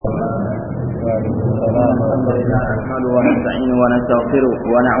الحمد لله نحمده ونستعينه ونستغفره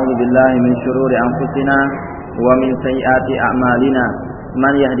ونعوذ بالله من شرور أنفسنا ومن سيئات أعمالنا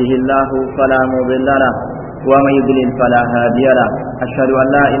من يهده الله فلا مضل له ومن يضلل فلا هادي له أشهد أن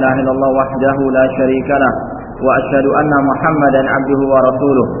لا إله إلا الله وحده لا شريك له وأشهد أن محمدا عبده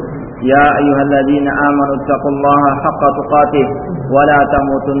ورسوله يا أيها الذين آمنوا اتقوا الله حق تقاته ولا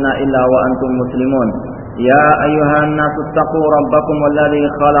تموتن إلا وأنتم مسلمون يا أيها الناس اتقوا ربكم الذي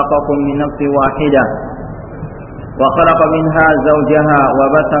خلقكم من نفس واحدة وخلق منها زوجها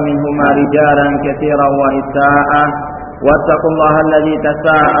وبث منهما رجالا كثيرا ونساء واتقوا الله الذي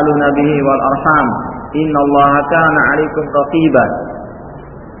تساءلون به والأرحام إن الله كان عليكم رقيبا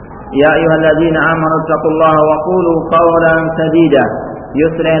يا أيها الذين آمنوا اتقوا الله وقولوا قولا سديدا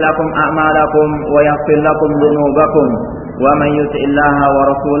يصلح لكم أعمالكم ويغفر لكم ذنوبكم ومن يطع الله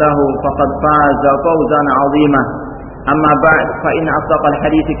ورسوله فقد فاز فوزا عظيما أما بعد فإن أصدق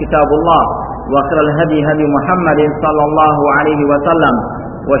الحديث كتاب الله وخير الهدي هدي محمد صلى الله عليه وسلم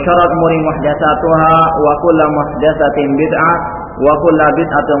وشر الأمور محدثاتها وكل محدثة بدعة وكل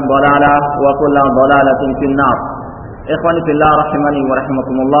بدعة ضلالة وكل ضلالة في النار. Ikhwani fillah rahimani wa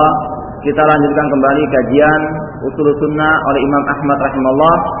rahimakumullah. Kita lanjutkan kembali kajian Ushul Sunnah oleh Imam Ahmad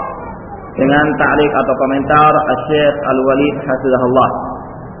rahimahullah dengan ta'liq atau komentar Syekh Al-Walid hafizahullah.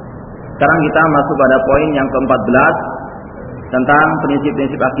 Sekarang kita masuk pada poin yang ke-14 tentang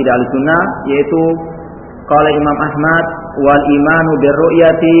prinsip-prinsip akidah Ahlussunnah, yaitu qala Imam Ahmad wal imanu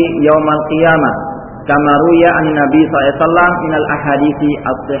birru'yati yaumal qiyamah kama ruya an Nabi sallallahu alaihi wasallam minal ahadithi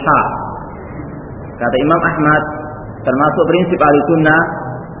as-sihah. Kata Imam Ahmad, termasuk prinsip Ahlussunnah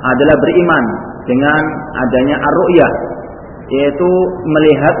adalah beriman dengan adanya ar-ru'yah, yaitu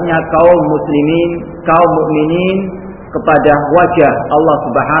melihatnya kaum muslimin, kaum mukminin kepada wajah Allah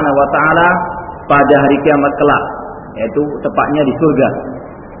Subhanahu wa taala pada hari kiamat kelak, yaitu tepatnya di surga.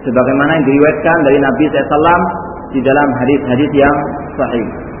 Sebagaimana yang diriwayatkan dari Nabi SAW di dalam hadis-hadis yang sahih.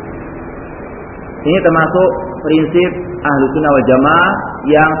 Ini termasuk prinsip Ahlussunnah wal Jamaah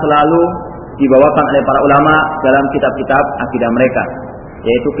yang selalu dibawakan oleh para ulama dalam kitab-kitab akidah mereka,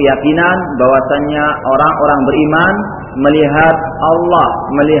 yaitu keyakinan bahwasannya orang-orang beriman melihat Allah,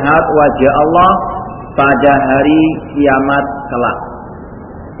 melihat wajah Allah pada hari kiamat kelak.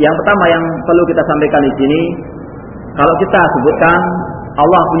 Yang pertama yang perlu kita sampaikan di sini, kalau kita sebutkan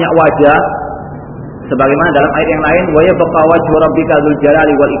Allah punya wajah, sebagaimana dalam ayat yang lain, wa yabqa wajhu rabbika dzul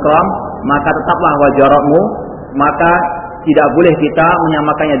jalali wal ikram, maka tetaplah wajah Rabbmu, maka tidak boleh kita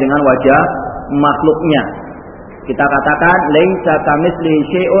menyamakannya dengan wajah makhluknya. Kita katakan laisa kamitslihi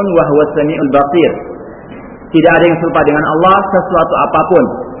syai'un wa huwas samiul basir. Tidak ada yang serupa dengan Allah sesuatu apapun,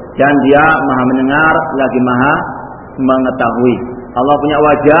 dan Dia Maha mendengar lagi Maha mengetahui. Allah punya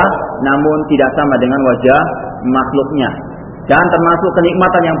wajah namun tidak sama dengan wajah makhluknya. Dan termasuk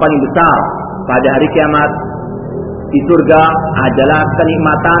kenikmatan yang paling besar pada hari kiamat di surga adalah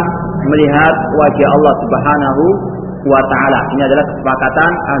kenikmatan melihat wajah Allah Subhanahu wa taala. Ini adalah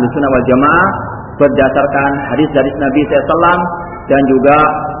kesepakatan Ahlussunnah wal Jamaah berdasarkan hadis dari Nabi SAW dan juga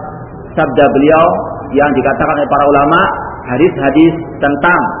sabda beliau yang dikatakan oleh para ulama, hadis-hadis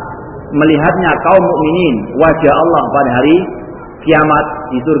tentang melihatnya kaum mukminin wajah Allah pada hari kiamat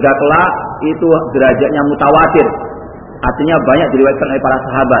di surga kelak itu derajatnya mutawatir. Artinya banyak diriwayatkan oleh para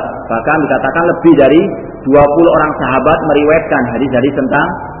sahabat. Bahkan dikatakan lebih dari 20 orang sahabat meriwayatkan hadis-hadis tentang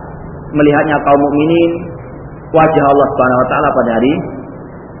melihatnya kaum mukminin wajah Allah Subhanahu wa taala pada hari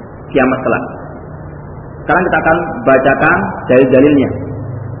kiamat kelak. Sekarang kita akan bacakan dalil-dalilnya.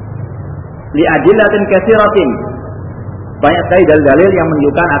 Li adillatin katsiratin. Banyak sekali dalil-dalil yang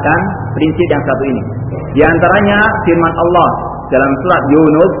menunjukkan akan prinsip yang satu ini. Di antaranya firman Allah dalam surat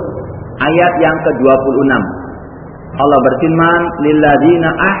Yunus ayat yang ke-26. Allah berfirman, lilladzina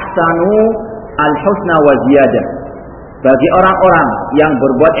ahsanu al-husna wa ziyadah. Bagi orang-orang yang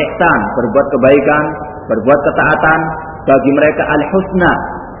berbuat ihsan, berbuat kebaikan, berbuat ketaatan, bagi mereka al-husna.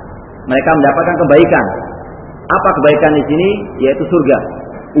 Mereka mendapatkan kebaikan. Apa kebaikan di sini? Yaitu surga.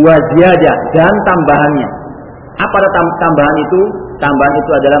 Wa ziyadah, dan tambahannya. Apa tambahan itu? Tambahan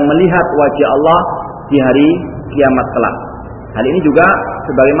itu adalah melihat wajah Allah di hari kiamat kelak. Hal ini juga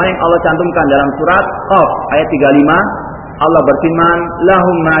sebagaimana yang Allah cantumkan dalam surat Qaf ayat 35, Allah berfirman,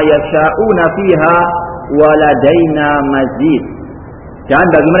 lahum ma yasha'una fiha wa ladaina mazid. Dan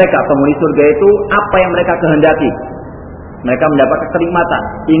bagi mereka penghuni surga itu apa yang mereka kehendaki. Mereka mendapatkan kenikmatan,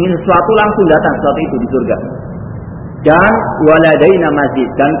 ingin sesuatu langsung datang sesuatu itu di surga. Dan waladaina mazid,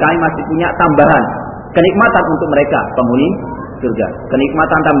 dan kami masih punya tambahan kenikmatan untuk mereka penghuni surga.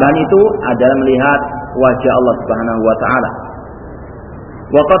 Kenikmatan tambahan itu adalah melihat wajah Allah Subhanahu wa taala.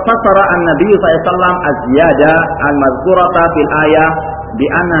 Wa qad fassara an-nabiy sallallahu alaihi wasallam az-ziyadah al-mazkurata fil ayah bi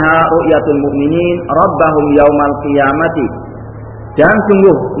annaha ru'yatul mu'minin rabbahum yaumal qiyamati. Dan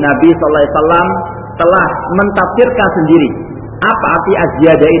sungguh Nabi sallallahu alaihi wasallam telah mentafsirkan sendiri apa arti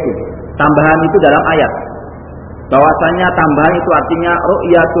az-ziyadah itu. Tambahan itu dalam ayat. Bahwasanya tambahan itu artinya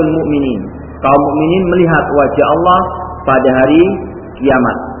ru'yatul mu'minin. Kaum mukminin melihat wajah Allah pada hari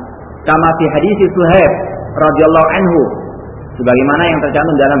kiamat. Kama fi hadis Suhaib radhiyallahu anhu, sebagaimana yang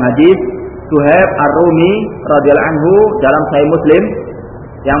tercantum dalam hadis Suhaib Ar-Rumi radhiyallahu anhu dalam Sahih Muslim,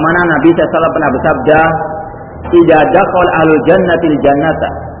 yang mana Nabi SAW pernah bersabda, "Idza dakhala ahlul jannatil jannata,"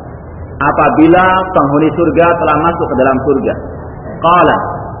 apabila penghuni surga telah masuk ke dalam surga. Qala,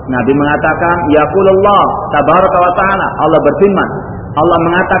 Nabi mengatakan, yaqulullah tabaraka wa ta'ala, Allah berfirman, Allah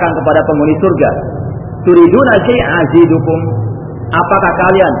mengatakan kepada penghuni surga, "Turiduna syai'an azidukum?" Apakah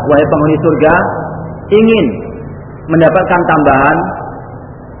kalian, wahai penghuni surga, ingin mendapatkan tambahan?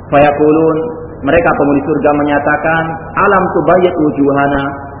 Fayaqulun, mereka penghuni surga menyatakan, "Alam tubayyit wujuhana?"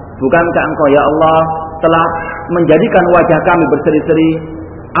 Bukankah engkau ya Allah telah menjadikan wajah kami berseri-seri?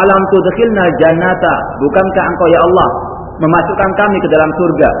 "Alam tudkhilna jannata?" Bukankah engkau ya Allah memasukkan kami ke dalam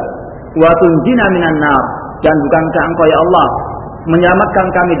surga? "Wa tunjina minan nar?" Dan bukankah engkau ya Allah menyelamatkan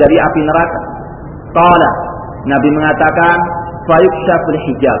kami dari api neraka? Qala, Nabi mengatakan, fayukshaful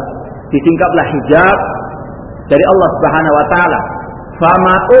hijab, disingkaplah hijab dari Allah Subhanahu wa taala.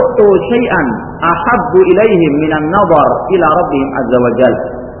 Fama u'tu syai'an ahabbu ilaihim minan nadhar ila rabbihim azza wa jalla.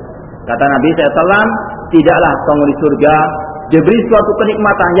 Kata Nabi SAW, tidaklah penghuni surga diberi suatu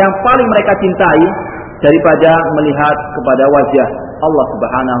kenikmatan yang paling mereka cintai daripada melihat kepada wajah Allah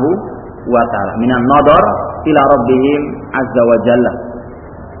Subhanahu wa taala. Minan nadhar ila rabbihim azza wa jalla.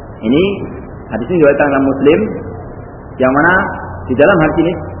 Ini hadis ini diriwayatkan oleh Muslim, yang mana di dalam hadis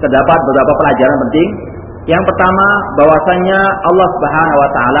ini terdapat beberapa pelajaran penting. Yang pertama, bahwasanya Allah Subhanahu wa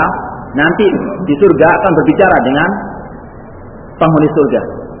taala nanti di surga akan berbicara dengan penghuni surga.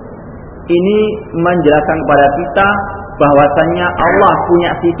 Ini menjelaskan kepada kita bahwasanya Allah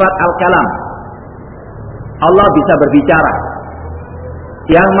punya sifat al-kalam. Allah bisa berbicara.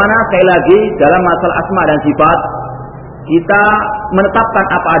 Yang mana sekali lagi dalam masalah asma dan sifat, kita menetapkan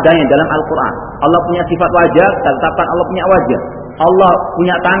apa adanya dalam Al-Quran. Allah punya sifat wajah, kita tetapkan Allah punya wajah. Allah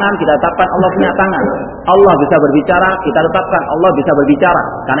punya tangan, kita tetapkan Allah punya tangan. Allah bisa berbicara, kita tetapkan Allah bisa berbicara.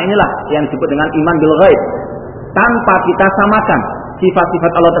 Karena inilah yang disebut dengan iman bil ghaib. Tanpa kita samakan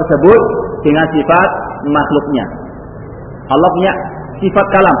sifat-sifat Allah tersebut dengan sifat makhluknya. Allah punya sifat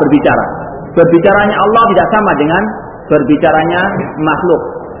kalam, berbicara. Berbicaranya Allah tidak sama dengan berbicaranya makhluk,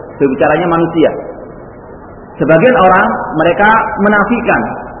 berbicaranya manusia. Sebagian orang mereka menafikan,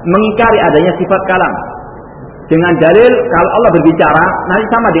 mengingkari adanya sifat kalam dengan dalil kalau Allah berbicara nanti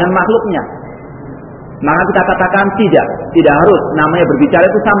sama dengan makhluknya. Maka kita katakan tidak harus namanya berbicara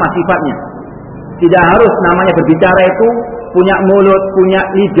itu sama sifatnya. Tidak harus namanya berbicara itu punya mulut, punya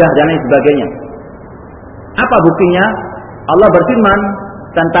lidah dan lain sebagainya. Apa buktinya? Allah berfirman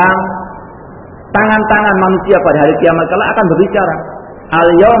tentang tangan-tangan manusia pada hari kiamat kala akan berbicara.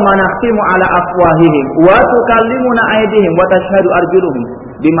 Al-yawma nakhtimu ala afwahihim wa tukallimuna aydihim wa tashhadu arjuluhum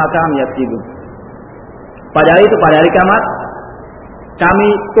bima kanu yaksibun. Pada hari itu, pada hari kiamat, kami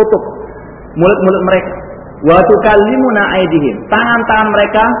tutup mulut-mulut mereka. Wa tukallimuna aydihim, tangan-tangan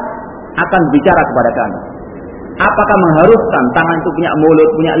mereka akan bicara kepada kami. Apakah mengharuskan tangan itu punya mulut,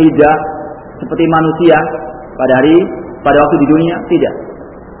 punya lidah seperti manusia pada waktu di dunia? Tidak.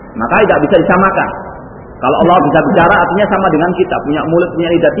 Maka tidak bisa disamakan. Kalau Allah bisa bicara artinya sama dengan kita, punya mulut, punya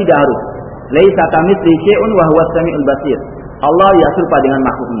lidah, tidak harus. Laisa kamitslihi syai'un wa huwas samiul basir. Allah ya serupa dengan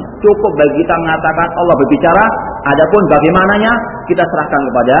makhluknya. Cukup bagi kita mengatakan Allah berbicara, adapun bagaimananya kita serahkan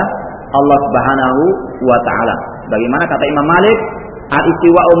kepada Allah Subhanahu wa taala. Bagaimana kata Imam Malik,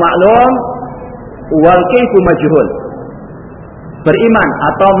 al-istiwa'u ma'lum wal kayfu majhul. Beriman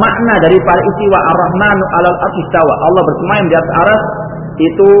atau makna dari para istiwa ar-Rahmanu 'alal 'arsy istawa. Allah bersemayam di atas arsy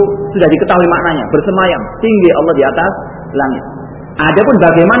itu sudah diketahui maknanya, bersemayam tinggi Allah di atas langit. Adapun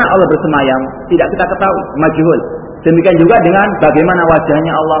bagaimana Allah bersemayam tidak kita ketahui, majhul. Demikian juga dengan bagaimana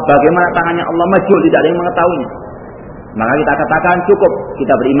wajahnya Allah, bagaimana tangannya Allah, majhul, tidak ada yang mengetahuinya. Maka kita katakan cukup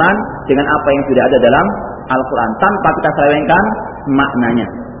kita beriman dengan apa yang sudah ada dalam Al-Quran tanpa kita selewengkan maknanya.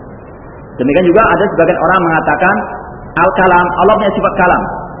 Demikian juga ada sebagian orang mengatakan al-kalam, Allah punya sifat kalam,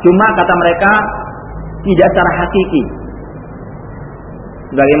 cuma kata mereka tidak secara hakiki.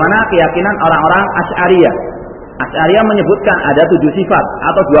 Sebagaimana keyakinan orang-orang Asy'ariyah. Asy'ariyah menyebutkan ada 7 sifat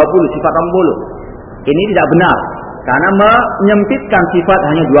atau 20 sifat 60. Ini tidak benar, karena menyempitkan sifat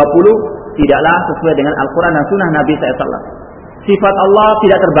hanya 20 tidaklah sesuai dengan Al-Quran dan Sunnah Nabi SAW. Sifat Allah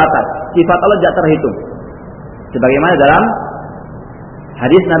tidak terbatas, sifat Allah tidak terhitung. Sebagaimana dalam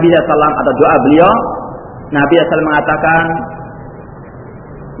hadis Nabi SAW atau doa beliau, Nabi SAW mengatakan,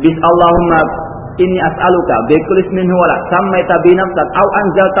 Allahumma inni as'aluka bi kulli ismin huwa lak sammaita bi nafsik aw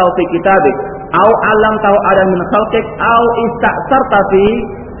anzaltahu fi kitabik aw 'allamtahu ahadan min khalqik aw ista'sarta fi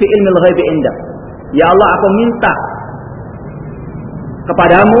ilmil ghaibi indak. Ya Allah, aku minta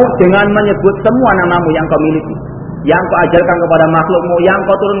kepadamu dengan menyebut semua namamu yang kau miliki, yang kau ajarkan kepada makhlukmu, yang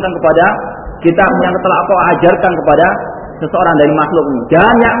kau turunkan kepada kitab yang telah kau ajarkan kepada seseorang dari makhlukmu,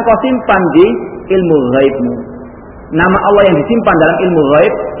 dan yang kau simpan di ilmu ghaibmu. Nama Allah yang disimpan dalam ilmu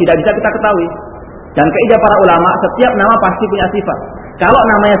ghaib tidak bisa kita ketahui. Dan kaidah para ulama, setiap nama pasti punya sifat. Kalau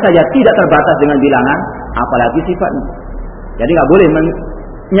namanya saja tidak terbatas dengan bilangan, apalagi sifatnya. Jadi nggak boleh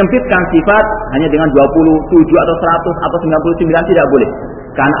menyempitkan sifat hanya dengan 27 atau 100 atau 99, tidak boleh.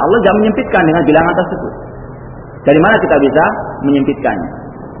 Karena Allah jangan menyempitkan dengan bilangan tersebut. Dari mana kita bisa menyempitkannya?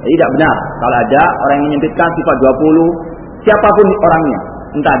 Jadi tidak benar kalau ada orang yang menyempitkan sifat 20, siapapun orangnya,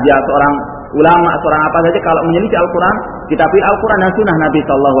 entah dia seorang ulama, seorang apa saja, kalau menyelisih Al-Quran, kita pilih Al-Quran dan Sunnah Nabi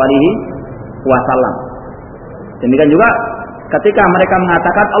Sallallahu Alaihi Wasallam. Demikian juga ketika mereka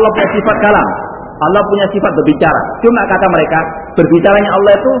mengatakan Allah punya sifat kalam, Allah punya sifat berbicara. Cuma kata mereka, berbicaranya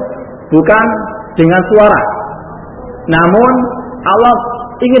Allah itu bukan dengan suara. Namun Allah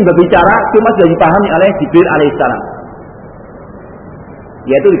ingin berbicara, cuma sudah dipahami oleh Jibril alaihissalam.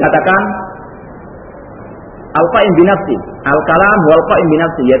 Yaitu dikatakan al-qa'im binafsi, al-kalam wal qa'im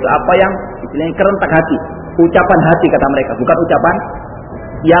binafsi, yaitu apa yang istilahnya kerentak hati, ucapan hati kata mereka, bukan ucapan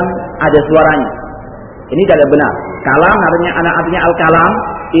yang ada suaranya. Ini tidak benar. Kalam artinya al-kalam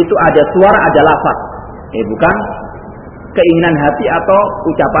itu ada suara, ada lafaz. Bukan keinginan hati atau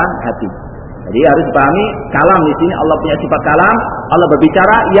ucapan hati. Jadi harus dipahami, kalam di sini Allah punya sifat kalam, Allah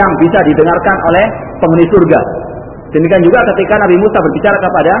berbicara yang bisa didengarkan oleh penghuni surga. Demikian juga ketika Nabi Musa berbicara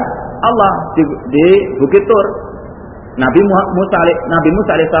kepada Allah di Bukit Tur. Nabi Musa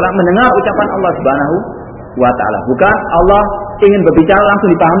alaihissalam mendengar ucapan Allah Subhanahu wa ta'ala. Bukan Allah ingin berbicara langsung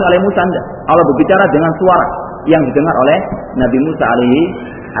dipahami oleh Musa. Allah berbicara dengan suara yang didengar oleh Nabi Musa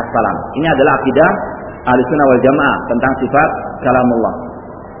alaihissalam. Ini adalah akidah Ahlussunnah wal Jamaah tentang sifat kalamullah.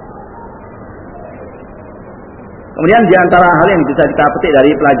 Kemudian di antara hal yang bisa kita petik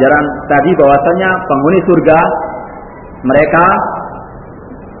dari pelajaran tadi, bahwasanya penghuni surga mereka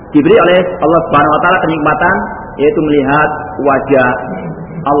diberi oleh Allah Subhanahu wa taala kenikmatan, yaitu melihat wajah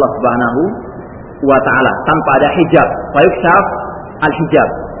Allah Subhanahu wa taala tanpa ada hijab. Fayukshaf al-hijab,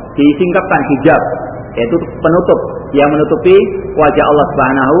 disingkapkan hijab, yaitu penutup yang menutupi wajah Allah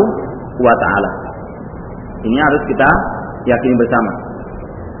Subhanahu wa taala. Ini harus kita yakini bersama.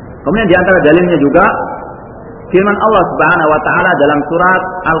 Kemudian di antara dalilnya juga firman Allah Subhanahu wa taala dalam surat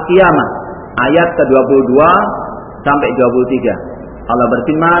Al-Qiyamah ayat ke-22 sampai 23. Allah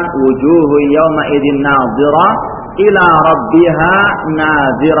berfirman, wujuhu yawma idzin nadhirah ila rabbiha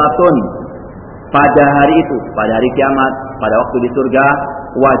nadhiratun. Pada hari itu, pada hari kiamat, pada waktu di surga,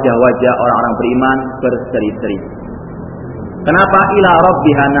 wajah-wajah orang-orang beriman berseri-seri. Kenapa ila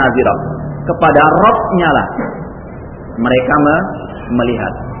rabbiha nadhirah? Kepada Rabb-nya lah mereka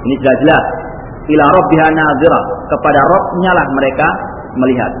melihat. Ini jelas-jelas. Ila rabbiha nadhirah, kepada Rabb-nya lah mereka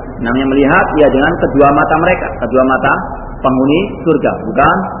melihat. Namanya melihat ya dengan kedua mata mereka, kedua mata penghuni surga,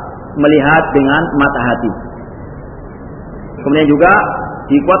 bukan melihat dengan mata hati. Kemudian juga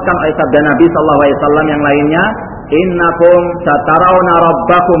dikuatkan oleh sabda Nabi sallallahu alaihi wasallam yang lainnya, innakum satarawna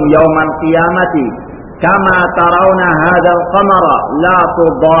rabbakum yaumal qiyamati kama tarawna hadzal qamara la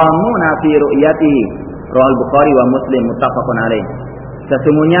tudamuna fi ru'yatihi. Riwayat Bukhari wa Muslim muttafaqun alaih.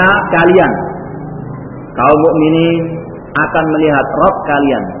 Sesungguhnya kalian kaum mukminin akan melihat Rabb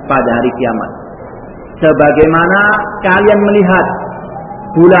kalian pada hari kiamat sebagaimana kalian melihat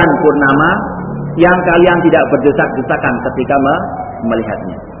bulan purnama yang kalian tidak berdesak-desakan ketika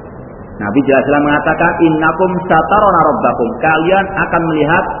melihatnya. Nabi jelas-jelas mengatakan innakum satarawna rabbakum, kalian akan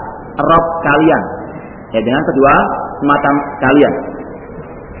melihat Rabb kalian ya dengan kedua mata kalian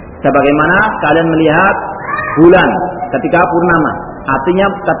sebagaimana kalian melihat bulan ketika purnama. Artinya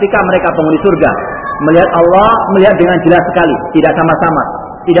ketika mereka penghuni surga melihat Allah, melihat dengan jelas sekali, tidak sama-sama,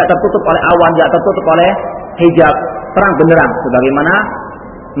 tidak tertutup oleh awan, tidak tertutup oleh hijab, terang benderang sebagaimana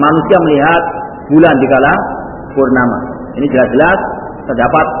manusia melihat bulan di kala purnama. Ini jelas-jelas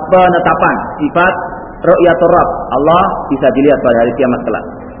terdapat penetapan sifat ru'yatur Rabb, Allah bisa dilihat pada hari kiamat kelak.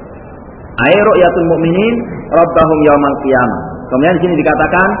 Ai ru'yatul mu'minin rabbahum yaumal qiyamah. Kemudian di sini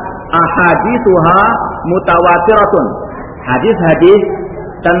dikatakan ahaditsuha mutawatiratun. Hadis-hadis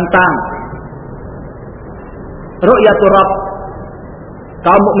tentang ru'yatur Rabb,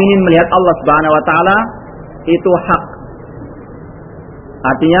 kaum mukminin melihat Allah Subhanahu wa taala itu hak.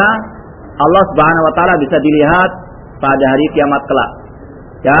 Artinya Allah Subhanahu wa taala bisa dilihat pada hari kiamat kelak.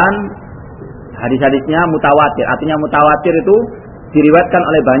 Dan hadis-hadisnya mutawatir. Artinya mutawatir itu diriwayatkan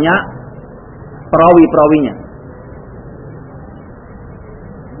oleh banyak perawi-perawinya.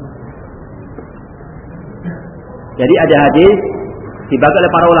 Jadi ada hadis dibagi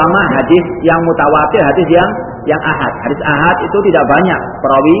oleh para ulama, hadis yang mutawatir, hadis yang ahad. Hadis ahad itu tidak banyak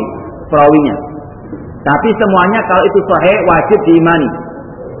perawinya. Tapi semuanya kalau itu sahih wajib diimani.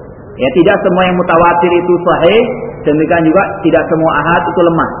 Ya, tidak semua yang mutawatir itu sahih, demikian juga tidak semua ahad itu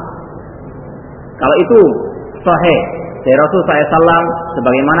lemah. Kalau itu sahih dari Rasul SAW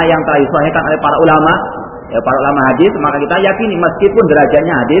sebagaimana yang telah disahihkan oleh para ulama, ya para ulama hadis, maka kita yakini meskipun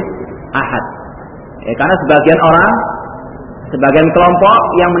derajatnya hadis ahad. Ya, karena sebagian kelompok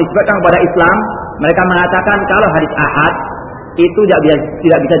yang menisbatkan kepada Islam, mereka mengatakan kalau hadis ahad itu tidak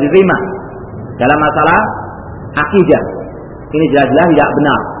bisa diterima dalam masalah akidah. Ini jelas-jelas tidak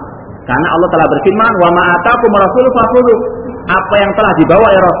benar. Karena Allah telah berfirman, "Wa ma atakum rasul fakhudhu." Apa yang telah dibawa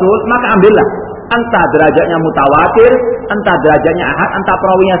oleh Rasul, maka ambillah. Entah derajatnya mutawatir, entah derajatnya ahad, entah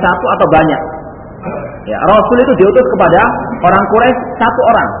perawinya satu atau banyak. Ya, Rasul itu diutus kepada orang Quraisy satu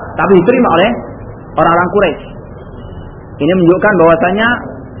orang, tapi diterima oleh orang-orang Quraisy. Ini menunjukkan bahwasanya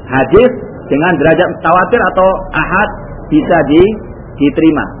hadis dengan derajat mutawatir atau ahad bisa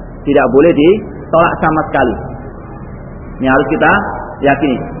diterima, tidak boleh ditolak sama sekali. Ini harus kita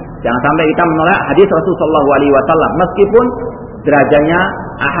yakini. Jangan sampai kita menolak hadis Rasulullah SAW meskipun derajatnya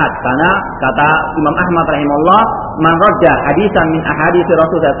ahad. Karena kata Imam Ahmad rahimahullah, "Man radda hadisan min ahadits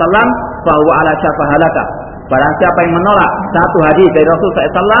Rasulullah SAW, fa huwa ala syafa halaka." Barang siapa yang menolak satu hadis dari Rasulullah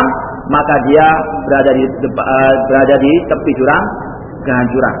SAW, maka dia berada di tepi jurang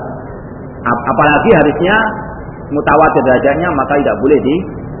kehancuran. Apalagi hadisnya mutawatir derajatnya, maka tidak boleh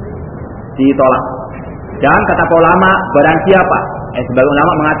ditolak. Dan kata ulama, barang siapa, sebagian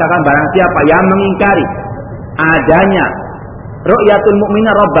ulama mengatakan barang siapa yang mengingkari adanya ru'yatul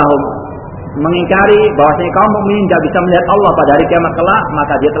mu'minin rabbahum, mengingkari bahwasanya kaum mukminin tidak bisa melihat Allah pada hari kiamat kelak,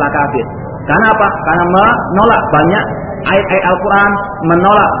 maka dia telah kafir. Karena apa? Karena menolak banyak ayat-ayat Al-Quran,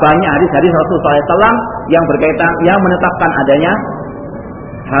 menolak banyak hadis-hadis Rasulullah SAW yang berkaitan, yang menetapkan adanya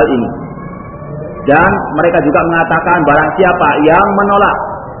hal ini. Dan mereka juga mengatakan barang siapa yang menolak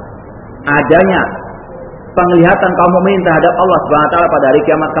adanya penglihatan kaum mukminin terhadap Allah Subhanahu wa taala pada hari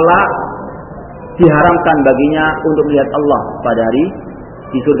kiamat kelak, diharamkan baginya untuk melihat Allah pada hari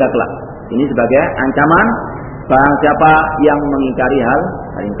di surga kelak. Ini sebagai ancaman barang siapa yang mengingkari hal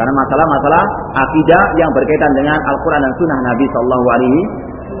ini, karena masalah-masalah akidah yang berkaitan dengan Al-Quran dan Sunnah Nabi Sallallahu Alaihi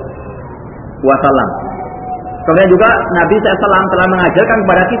Wasallam. Kemudian juga Nabi SAW telah mengajarkan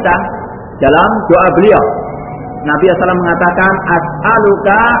kepada kita dalam doa beliau. Nabi SAW mengatakan,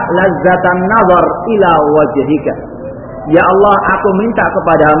 "As'aluka lazzatan nazar ila wajhika." Ya Allah, aku minta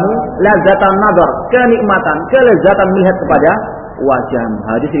kepadamu lazzatan nazar, kenikmatan, kelezatan melihat kepada wajahmu.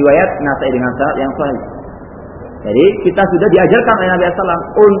 Hadis riwayat Nasai dengan sanad yang sahih. Jadi kita sudah diajarkan oleh Nabi SAW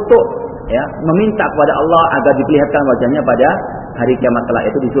untuk meminta kepada Allah agar diperlihatkan wajahnya pada hari kiamat kelak,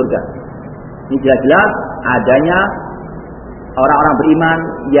 itu di surga. Ini jelas-jelas adanya orang-orang beriman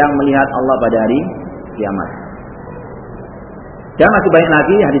yang melihat Allah pada hari kiamat. Dan masih banyak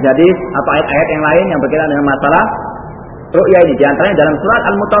lagi hadis-hadis atau ayat-ayat yang lain yang berkaitan dengan masalah ru'ya ini. Di antaranya dalam surat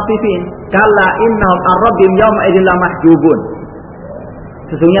Al-Mutaffifin, "Kalla innahum ar-rabbihim yawma idzin lamahjubun."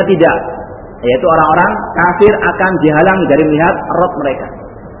 Sesungguhnya tidak, yaitu orang-orang kafir akan dihalangi dari melihat Rabb mereka.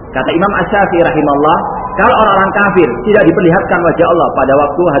 Kata Imam Asy-Syafi'i rahimahullah, kalau orang-orang kafir tidak diperlihatkan wajah Allah pada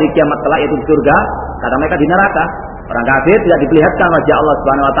waktu hari kiamat kelak, yaitu di surga, kata mereka di neraka. Orang kafir tidak diperlihatkan wajah Allah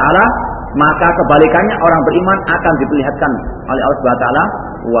Subhanahu wa taala, maka kebalikannya orang beriman akan diperlihatkan oleh Allah Subhanahu wa taala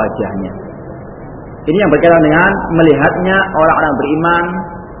wajahnya. Ini yang berkaitan dengan melihatnya orang-orang beriman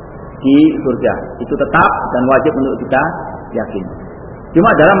di surga. Itu tetap dan wajib untuk kita yakin. Cuma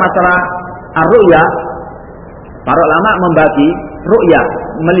dalam masalah ar-ru'ya, para ulama membagi ru'ya,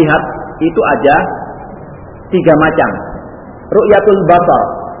 melihat itu ada 3 macam. Ru'yatul basar,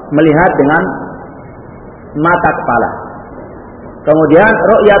 melihat dengan mata kepala. Kemudian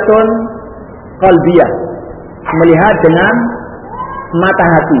ru'yatun qalbiyah, melihat dengan mata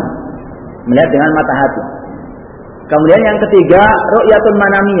hati. Melihat dengan mata hati. Kemudian yang ketiga, ru'yatun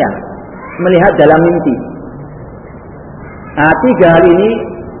manamiyah, melihat dalam mimpi. Nah, 3 hal ini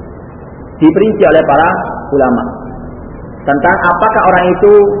diperinci oleh para ulama tentang apakah orang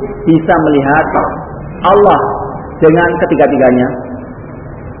itu bisa melihat Allah dengan ketiga-tiganya.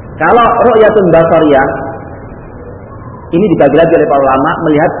 Kalau ru'yatun basariyah, ini dibagi lagi oleh para ulama,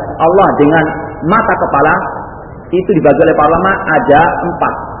 melihat Allah dengan mata kepala, itu dibagi oleh para ulama ada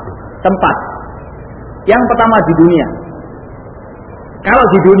 4 tempat. Yang pertama di dunia. Kalau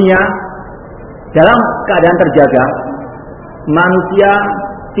di dunia dalam keadaan terjaga, manusia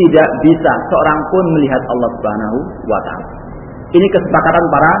tidak bisa seorang pun melihat Allah Subhanahu wa taala. Ini kesepakatan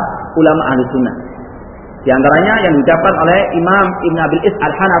para ulama ahli sunnah. Di antaranya yang diucapkan oleh Imam Ibn Abil Is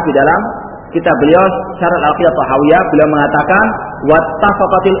Al-Hanafi dalam kitab beliau Syarh Al-Aqidah Tahawiyah, beliau mengatakan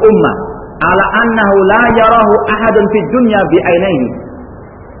wattafaqatil ummah ala annahu la yarahu ahadun fid dunya bi'ainaihi.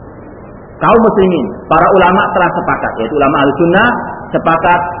 Kaum muslimin, para ulama telah sepakat, yaitu ulama Ahlussunnah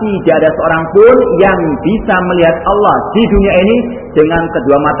sepakat tidak ada seorang pun yang bisa melihat Allah di dunia ini dengan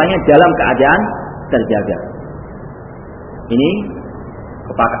kedua matanya dalam keadaan terjaga. Ini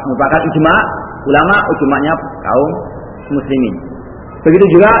merupakan ijma ulama, ijma'nya kaum muslimin. Begitu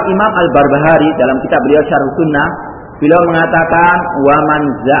juga Imam Al-Barbahari dalam kitab beliau Syarh Sunnah, beliau mengatakan wa man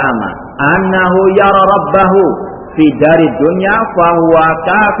za'ama annahu yara rabbahu fi dari dunya fa huwa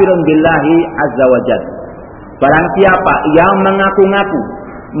kafirun billahi azza wajalla. Barang siapa yang mengaku-ngaku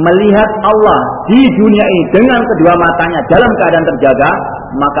melihat Allah di dunia ini dengan kedua matanya dalam keadaan terjaga,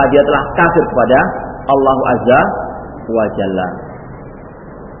 maka dia telah kafir kepada Allah azza wajalla.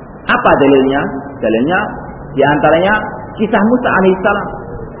 Apa dalilnya? Dalilnya di antaranya kisah Musa alaihissalam.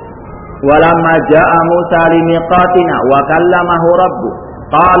 Walamma jaa Musa limiqatina wa kallamahu rabbuh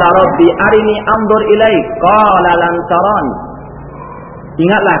qala rabbi arini anzur ilaik qala lan tarani.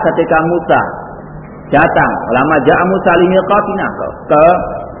 Ingatlah ketika Musa datang, walamma jaa Musa limiqatina ke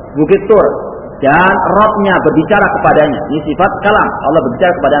Bukit Tur dan Rabb-nya berbicara kepadanya. Ini sifat kalam, Allah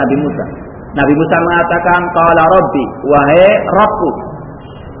berbicara kepada Nabi Musa. Nabi Musa mengatakan qala rabbi, wahai Rabbku,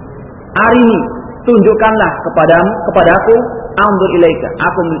 arini, tunjukkanlah kepadaku, anzur ilaika,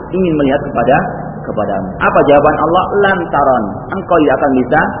 aku ingin melihat kepadamu. Apa jawaban Allah? Lan taron, engkau tidak akan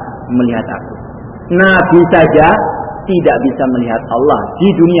bisa melihat aku. Nabi saja tidak bisa melihat Allah di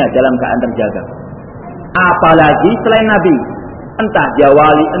dunia dalam keadaan terjaga, apalagi selain Nabi. Entah dia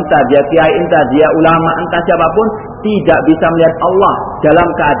wali, entah dia kiai, entah dia ulama, entah siapapun, tidak bisa melihat Allah dalam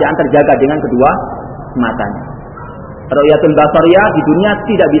keadaan terjaga dengan kedua matanya. Ru'yatul basariyah di dunia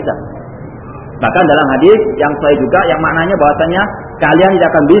tidak bisa. Bahkan dalam hadis yang sahih juga yang maknanya bahwasanya kalian tidak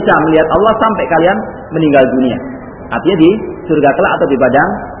akan bisa melihat Allah sampai kalian meninggal dunia. Artinya di surga kelak atau di padang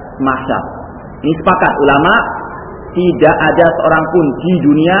mahsyar. Ini sepakat ulama, tidak ada seorang pun di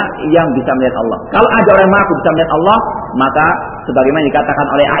dunia yang bisa melihat Allah. Kalau ada orang yang mengaku bisa melihat Allah, maka sebagaimana dikatakan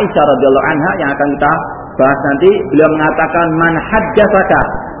oleh Aisyah radhiyallahu anha yang akan kita bahas nanti, beliau mengatakan man haddatsaka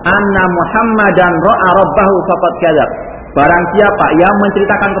anna Muhammadan ra'a rabbahu faqad kadzab. Barang siapa yang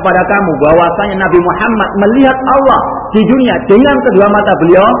menceritakan kepada kamu bahwasanya Nabi Muhammad melihat Allah di dunia dengan kedua mata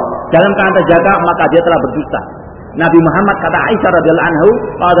beliau dalam keadaan terjaga, maka dia telah berdusta. Nabi Muhammad, kata Aisyah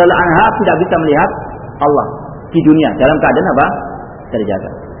radhiyallahu anha, tidak bisa melihat Allah di dunia dalam keadaan apa? Terjaga.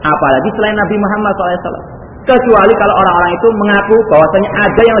 Apalagi selain Nabi Muhammad SAW. Kecuali kalau orang-orang itu mengaku bahwasanya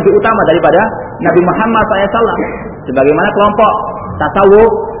ada yang lebih utama daripada Nabi Muhammad SAW. Sebagaimana kelompok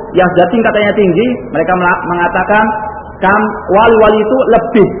tasawuf yang sudah tingkatannya tinggi, mereka mengatakan wali-wali itu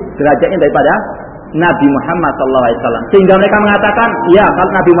lebih derajatnya daripada Nabi Muhammad SAW. Sehingga mereka mengatakan, ya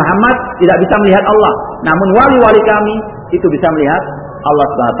kalau Nabi Muhammad tidak bisa melihat Allah, namun wali-wali kami itu bisa melihat Allah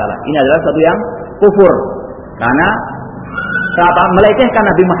SWT. Ini adalah satu yang kufur. Karena melecehkan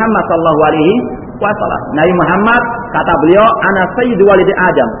Nabi Muhammad SAW. Nabi Muhammad kata beliau, ana sayyidu walidi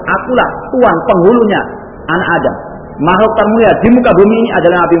Adam, akulah tuan penghulunya anak Adam. Makhluk termulia di muka bumi ini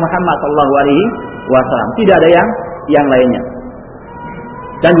adalah Nabi Muhammad SAW. Tidak ada yang lainnya.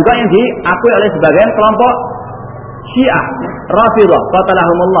 Dan juga yang diakui oleh sebagian kelompok Syiah Rafidhah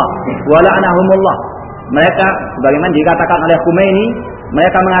qatalahumullah wa la'anahumullah. Mereka sebagaimana dikatakan oleh Khomeini,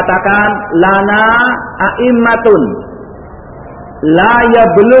 mereka mengatakan lana a'immatun la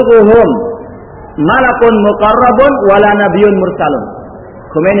yablughuhum malakun muqarrabun wala nabiyyun mursalun.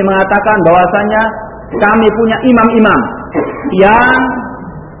 Khomeini mengatakan bahwasanya kami punya imam-imam yang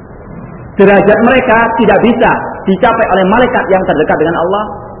derajat mereka tidak bisa dicapai oleh malaikat yang terdekat dengan Allah,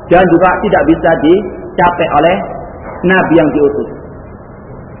 dan juga tidak bisa dicapai oleh nabi yang diutus.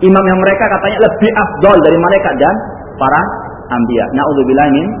 Imam yang mereka katanya lebih afdol dari malaikat dan para anbiya. Na'udzubillah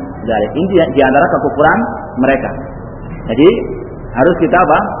min dzalik. Ini di antara kekufuran mereka. Jadi harus kita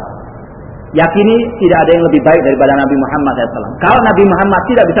apa? Yakini tidak ada yang lebih baik daripada Nabi Muhammad SAW. Kalau Nabi Muhammad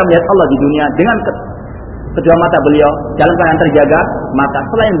tidak bisa melihat Allah di dunia dengan kedua mata beliau dalam keadaan terjaga, maka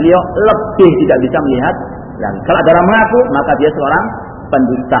selain beliau lebih tidak bisa melihat. Dan kalau ada orang mengaku, maka dia seorang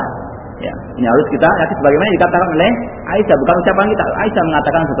pendusta. Ya, ini harus kita yakin sebagaimana dikatakan oleh Aisyah, bukan ucapan kita. Aisyah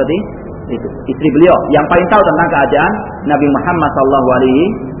mengatakan seperti itu. Istri beliau yang paling tahu tentang keadaan Nabi Muhammad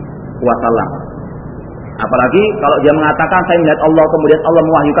SAW. Apalagi kalau dia mengatakan saya melihat Allah, kemudian Allah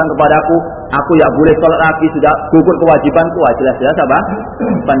mewahyukan kepadaku, aku ya boleh sholat lagi, sudah gugur kewajibanku, jelas-jelas apa?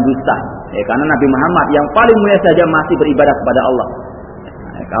 Pendusta. Karena Nabi Muhammad yang paling mulia saja masih beribadah kepada Allah.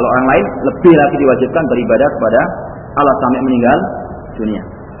 Kalau orang lain lebih lagi diwajibkan beribadah Allah sampai meninggal dunia.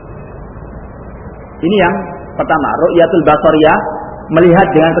 Ini yang pertama, ru'yatul basariyah, melihat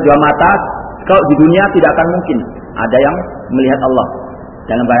dengan kedua mata. Kalau di dunia tidak akan mungkin ada yang melihat Allah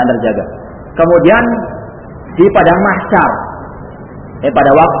dalam keadaan terjaga. Kemudian di padang mahsyar,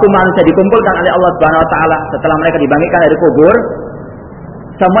 pada waktu manusia dikumpulkan oleh Allah Subhanahu wa taala setelah mereka dibangkitkan dari kubur,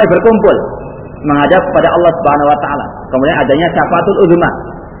 semua berkumpul menghadap kepada Allah Subhanahu wa taala. Kemudian adanya syafaatul uzma,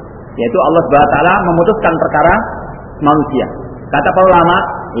 yaitu Allah Subhanahu wa taala memutuskan perkara manusia. Kata para ulama,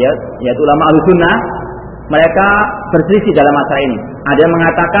 yaitu ulama Ahlussunnah, mereka berselisih dalam masalah ini. Ada yang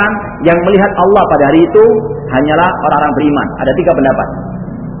mengatakan yang melihat Allah pada hari itu hanyalah orang-orang beriman. Ada 3 pendapat.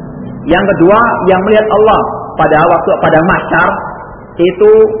 Yang kedua, yang melihat Allah pada mahsyar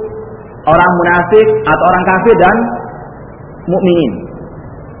itu orang munafik atau orang kafir dan mukminin.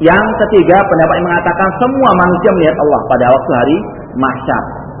 Yang ketiga, pendapat yang mengatakan semua manusia melihat Allah pada waktu hari mahsyar.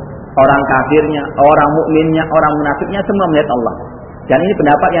 Orang kafirnya, orang mukminnya, orang munafiknya semua melihat Allah. Dan ini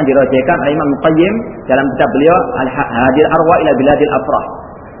pendapat yang dirojehkan oleh Imam Qayyim dalam kitab beliau Al-Hadir Arwah ila Biladil Afrah.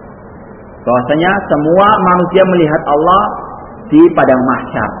 Bahwasanya semua manusia melihat Allah di padang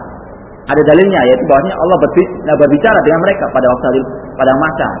mahsyar. Ada dalilnya, yaitu bahwasanya Allah berbicara dengan mereka pada waktu hari padang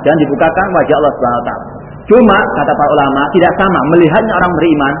mahsyar dan dibukakan wajah Allah Subhanahu wa taala. Cuma kata para ulama tidak sama melihatnya orang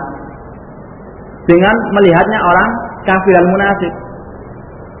beriman dengan melihatnya orang kafir dan munafik.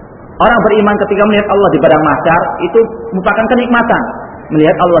 Orang beriman ketika melihat Allah di padang mahsyar itu merupakan kenikmatan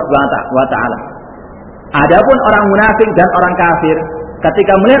melihat Allah Subhanahu wa taala. Adapun orang munafik dan orang kafir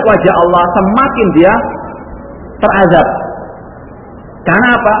ketika melihat wajah Allah semakin dia terazab. Karena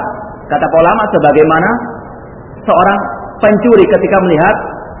apa? Kata para ulama sebagaimana seorang pencuri ketika melihat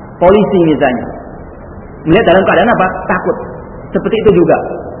polisi misalnya. Melihat dalam keadaan apa? Takut. Seperti itu juga.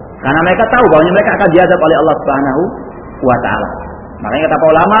 Karena mereka tahu bahwa mereka akan diazab oleh Allah Subhanahu wa taala. Makanya kata para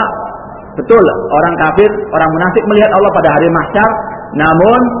ulama, betul orang kafir, orang munafik melihat Allah pada hari mahsyar,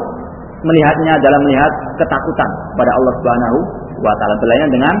 namun melihatnya dalam melihat ketakutan pada Allah Subhanahu wa taala, berlainan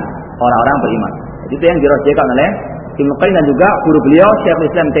dengan orang-orang beriman. Itu yang dirojehkan oleh Ibnu Qayyim dan juga guru beliau Syekhul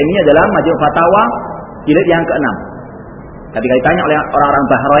Islam Taimiyah dalam Majmu' Fatawa jilid yang ke-6. Ketika ditanya oleh orang-orang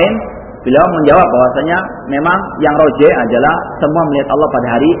Bahrain, beliau menjawab bahwasanya memang yang rojeh adalah semua melihat Allah pada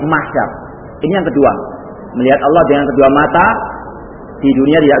hari mahsyar. Ini yang kedua, melihat Allah dengan kedua mata. Di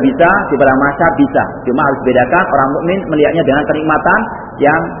dunia tidak bisa, di padang mahsyar bisa. Cuma harus bedakan orang mukmin melihatnya dengan kenikmatan,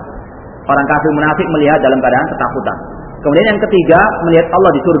 yang orang kafir munafik melihat dalam keadaan ketakutan. Kemudian yang ketiga, melihat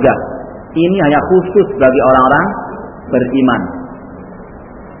Allah di surga. Ini hanya khusus bagi orang-orang beriman.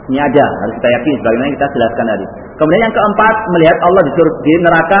 Ini ada, harus kita yakini sebagaimana kita jelaskan tadi. Kemudian yang keempat, melihat Allah di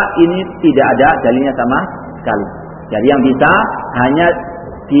neraka, ini tidak ada dalilnya sama sekali. Jadi yang bisa hanya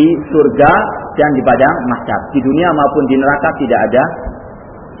di surga dan di padang mahsyar. Di dunia maupun di neraka tidak ada,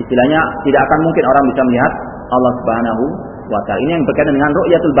 istilahnya tidak akan mungkin orang bisa melihat Allah Subhanahu wa taala. Ini yang berkaitan dengan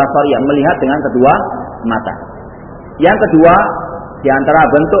ru'yatul basariyah, melihat dengan kedua mata. Yang kedua, di antara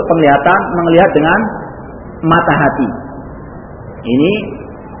bentuk penglihatan, melihat dengan mata hati. Ini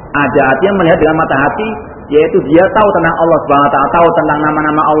ada artinya melihat dengan mata hati, yaitu dia tahu tentang Allah Subhanahu wa taala, tahu tentang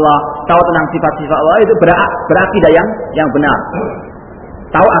nama-nama Allah, tahu tentang sifat-sifat Allah, itu berakidah yang benar.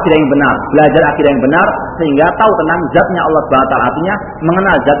 Tahu akidah yang benar, belajar akidah yang benar, sehingga tahu tentang zatnya Allah Subhanahu wa taala. Artinya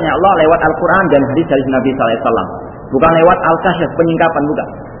mengenal zatnya Allah lewat Al-Qur'an dan hadis dari Nabi sallallahu alaihi wasallam. Bukan lewat al-kasyf, penyingkapan, bukan.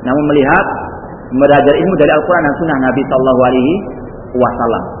 Namun melihat, belajar ilmu dari Al-Qur'an dan sunnah Nabi sallallahu alaihi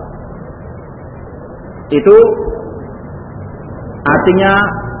wasallam. Itu artinya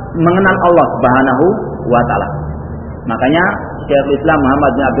mengenal Allah Subhanahu wa taala. Makanya Syekhul Islam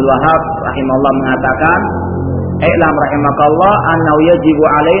Muhammad bin Abdul Wahhab rahimahullah mengatakan, "I'lam rahimakallah annahu yajibu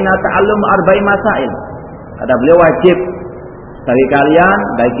alaina ta'allum arba'i masail." Kata beliau, wajib bagi kalian,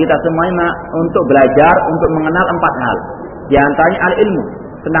 bagi kita semuanya untuk belajar, untuk mengenal 4 hal. Di antaranya al-ilmu,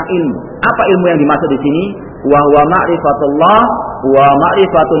 tentang ilmu. Apa ilmu yang dimaksud di sini? Wa huwa ma'rifatullah wa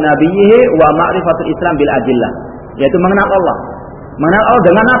ma'rifatu nabiyhi wa ma'rifatul Islam bil adillah. Yaitu mengenal Allah. Mengenal Allah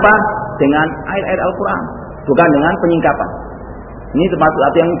dengan apa? Dengan ayat-ayat Al-Qur'an, bukan dengan penyingkapan. Ini termasuk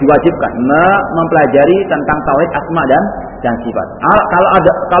arti yang diwajibkan, mempelajari tentang tauhid asma dan sifat.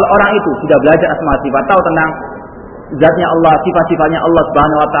 Kalau orang itu sudah belajar asma dan sifat, tahu tentang zatnya Allah, sifat-sifatnya Allah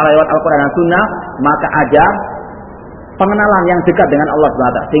Subhanahu wa taala lewat Al-Qur'an dan Sunnah, maka ada pengenalan yang dekat dengan Allah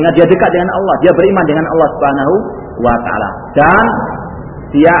Subhanahu wa taala, sehingga dia dekat dengan Allah, dia beriman dengan Allah Subhanahu wa taala, dan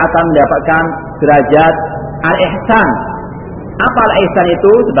dia akan mendapatkan derajat al-ihsan. Apa al-ihsan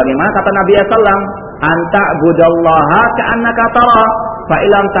itu? Sebagaimana kata Nabi sallallahu alaihi wasallam, anta budallaha ka'annaka tara fa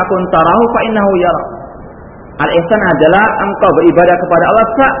illam takun tarahu fa innahu yara. Al-ihsan adalah engkau beribadah kepada Allah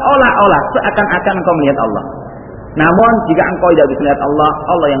seolah-olah, seakan-akan engkau melihat Allah. Namun jika engkau tidak bisa melihat Allah,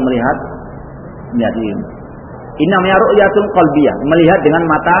 Allah yang melihat dirimu. Ini namanya ru'yatun qalbiyah, melihat dengan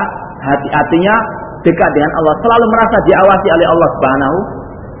mata hati, artinya dekat dengan Allah, selalu merasa diawasi oleh Allah Subhanahu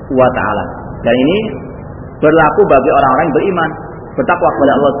wa taala. Dan ini berlaku bagi orang-orang yang beriman, bertakwa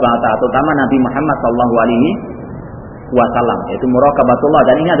kepada Allah Subhanahu wa taala, terutama Nabi Muhammad sallallahu alaihi wasallam, yaitu muraqabatullah.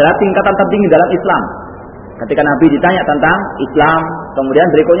 Dan ini adalah tingkatan tertinggi dalam Islam. Ketika Nabi ditanya tentang Islam, kemudian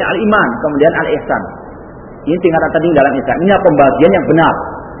berikutnya al-iman, kemudian al-ihsan. Ini tingkatan tertinggi dalam Islam. Ini adalah pembagian yang benar.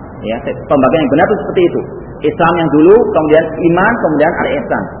 Ya, pembagian yang benar itu seperti itu. Islam yang dulu, kemudian iman, kemudian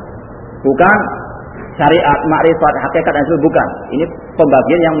al-ihsan. Bukan syariat, makrifat, hakikat dan sebagainya, bukan. Ini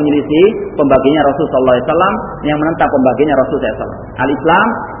pembagian yang menyelisih pembagiannya Rasulullah SAW, yang menentang pembagiannya Rasulullah SAW. Al-Islam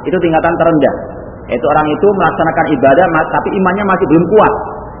itu tingkatan terendah. Yaitu orang itu melaksanakan ibadah, tapi imannya masih belum kuat.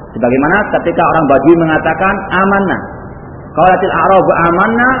 Sebagaimana ketika orang Badui mengatakan amanna. Qalatil a'rabu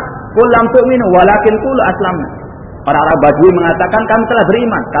amanna, qul lam tu'minu walakin qulu aslamna. Orang-orang Badui mengatakan kami telah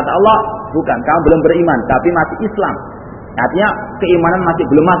beriman. Kata Allah, bukan, kamu belum beriman, tapi masih Islam. Artinya keimanan masih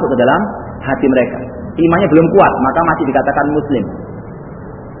belum masuk ke dalam hati mereka. Imannya belum kuat, maka masih dikatakan muslim.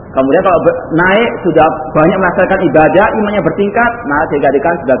 Kemudian kalau naik sudah banyak melaksanakan ibadah, imannya bertingkat, maka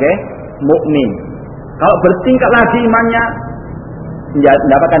dijadikan sebagai mukmin. Kalau bertingkat lagi imannya,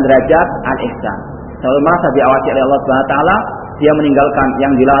 mendapatkan derajat al-ihsan. Selalu merasa diawasi oleh Allah Subhanahu wa taala, dia meninggalkan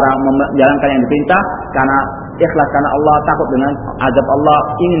yang dilarang, menjalankan yang diperintah karena ikhlas karena Allah, takut dengan azab Allah,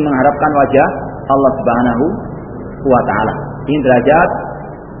 ingin mengharapkan wajah Allah Subhanahu wa taala. Ini derajat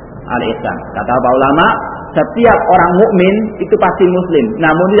al-ihsan. Kata para ulama, setiap orang mukmin itu pasti muslim,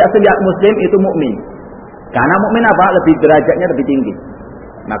 namun tidak setiap muslim itu mukmin. Karena mukmin apa? Lebih derajatnya lebih tinggi.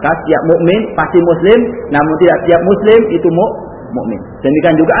 Maka setiap mukmin pasti muslim, namun tidak setiap muslim itu mukmin.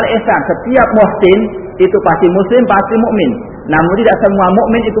 Demikian juga al-ihsan, setiap muhsin itu pasti muslim, pasti mukmin. Namun tidak semua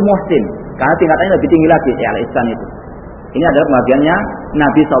mukmin itu muhsin, karena tingkatannya lebih tinggi lagi ya al-ihsan itu. Ini adalah pembagiannya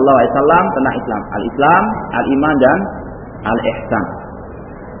Nabi sallallahu alaihi wasallam tentang Islam. Al-Islam, al-iman dan al-ihsan.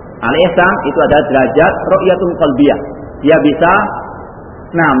 Al-ihsan itu adalah derajat ru'yatun qalbiyah. Dia bisa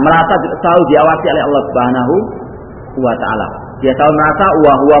merasa selalu diawasi oleh Allah Subhanahu wa taala. Dia selalu merasa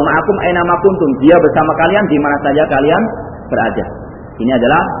wa huwa ma'akum aina ma kuntum. Dia bersama kalian di mana saja kalian berada. Ini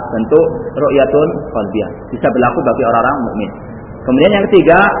adalah bentuk ru'yatun qalbiyah. Bisa berlaku bagi orang-orang mukmin. Kemudian yang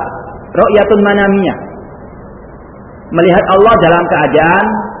ketiga, ru'yatun manamiyah. Melihat Allah dalam keadaan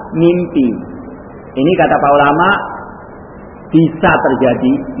mimpi. Ini kata para ulama bisa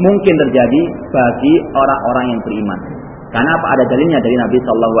terjadi, mungkin terjadi bagi orang-orang yang beriman. Karena apa? Ada dalilnya dari Nabi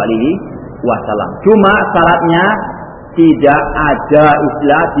sallallahu alaihi wasallam. Cuma syaratnya tidak ada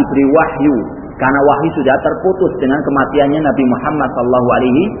istilah diberi wahyu, karena wahyu sudah terputus dengan kematiannya Nabi Muhammad sallallahu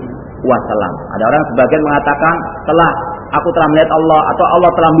alaihi wasallam. Ada orang sebagian mengatakan, aku telah melihat Allah, atau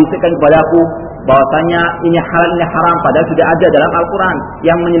Allah telah membisikkan kepadaku bahwasanya ini halal ini haram, padahal sudah ada dalam Al-Quran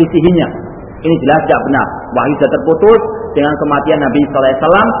yang menyelisihinya. Ini jelas tidak benar. Wahyu sudah terputus dengan kematian Nabi sallallahu alaihi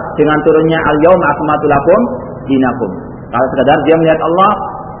wasallam, dengan turunnya al-yauma akmaltu lakum dinakum. Kalau sekadar dia melihat Allah,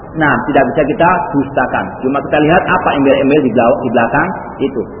 tidak bisa kita dustakan. Cuma kita lihat apa embel-embel di belakang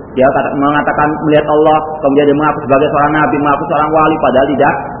itu. Dia mengatakan melihat Allah, kemudian dia mengaku sebagai seorang nabi, mengaku seorang wali, padahal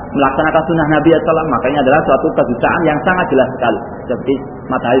tidak melaksanakan sunnah Nabi SAW. Makanya adalah suatu kedustaan yang sangat jelas sekali, seperti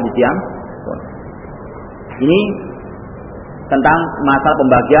matahari di siang. Ini tentang masalah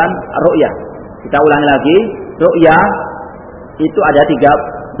pembagian ru'yah. Kita ulangi lagi, ru'yah itu ada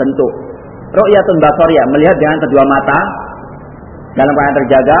 3 bentuk. Ru'yatun basariyah, melihat dengan kedua mata dalam keadaan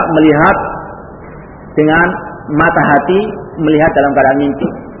terjaga, melihat dengan mata hati, melihat dalam keadaan mimpi.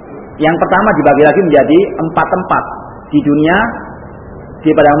 Yang pertama dibagi lagi menjadi 4 tempat, di dunia, di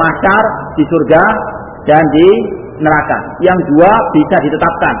padang mahsyar, di surga, dan di neraka. Yang 2 bisa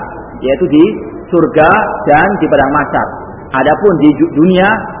ditetapkan, yaitu di surga dan di padang mahsyar. Adapun di dunia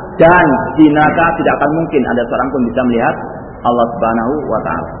dan di neraka tidak akan mungkin ada seorang pun bisa melihat Allah Subhanahu wa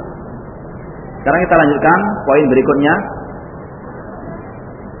taala. Sekarang kita lanjutkan poin berikutnya.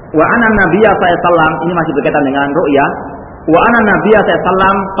 Wa anna nabiyya sallallahu, ini masih berkaitan dengan ru'yah. Wa anna nabiyya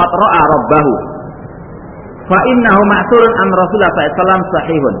sallallahu qad ra'a rabbahu. Fa innahu ma'surun an Rasulullah sallallahu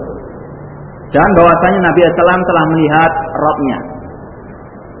sahihun. Dan bahwasanya Nabi sallallahu telah melihat Rabbnya.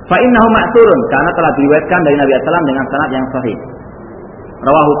 Fa innahu ma'surun, karena telah diriwayatkan dari Nabi sallallahu dengan sanad yang sahih.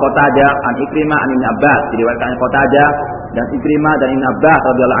 Rawahu Qatadah an Ikrimah an Ibn Abbas, diriwayatkan Qatadah dan Ikrimah dan Ibn Abbas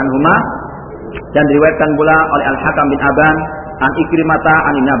radhiyallahu anhuma, dan diriwayatkan pula oleh Al-Hakam bin Aban an Ikrimata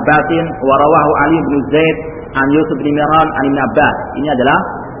an Ibn Abbasin wa rawahu Ali bin Zaid an Yusuf bin Miran an Ibn Abbas. Ini adalah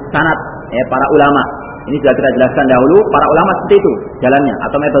sanad para ulama. Ini sudah kita jelaskan dahulu, para ulama seperti itu jalannya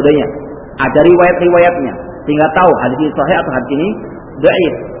atau metodenya. Ada riwayat-riwayatnya sehingga tahu hadis ini sahih atau hadis ini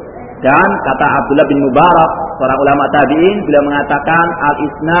dhaif. Dan kata Abdullah bin Mubarak, seorang ulama tabi'in, beliau mengatakan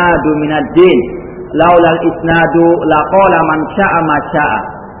al-isnadu minad din. laulal isnadu laqala man syaa ma syaa.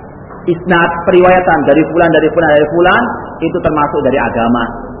 Isnad periwayatan dari fulan itu termasuk dari agama.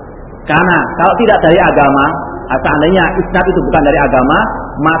 Karena kalau tidak dari agama, seandainya isnad itu bukan dari agama,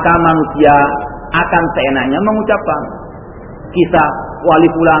 maka manusia akan seenaknya mengucapkan kisah wali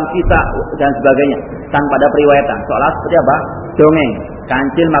fulan, kisah dan sebagainya tanpa ada periwayatan. Seolah seperti apa? Dongeng,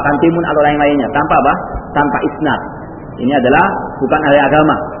 kancil makan timun atau lain-lainnya tanpa apa? Tanpa isnad. Ini adalah bukan dari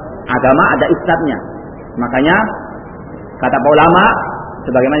agama. Agama ada isnadnya. Makanya kata para ulama,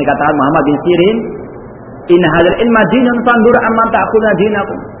 sebagaimana dikatakan Muhammad bin Sirin, in hadzal ilma dinun fandur amman ta'khuduna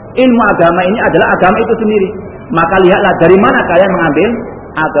dinakum. Ilmu agama ini adalah agama itu sendiri. Maka lihatlah dari mana kalian mengambil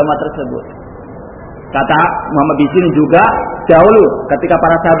agama tersebut. Kata Muhammad bin Sirin juga, dahulu ketika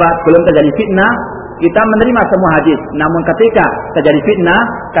para sahabat belum terjadi fitnah, kita menerima semua hadis. Namun ketika terjadi fitnah,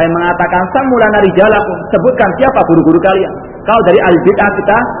 kalian mengatakan samulana rijalakum, sebutkan siapa guru-guru kalian. Kalau dari al-bid'ah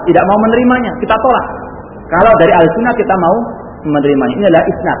kita tidak mau menerimanya, kita tolak. Kalau dari al-sunnah kita mau menerimanya. Ini adalah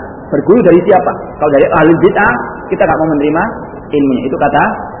isnad. Berguru dari siapa? Kalau dari al-bid'ah kita tidak mau menerima ilmunya. Itu kata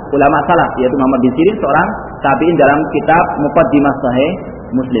ulama salaf, yaitu Muhammad bin Sirin, seorang tabi'in dalam kitab Muqaddimah Sahih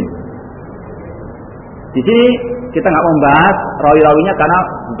Muslim. Di sini kita nggak membahas rawi-rawinya karena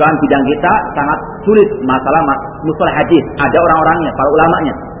bukan bidang kita, sangat sulit masalah mustalah hadis. Ada orang-orangnya, para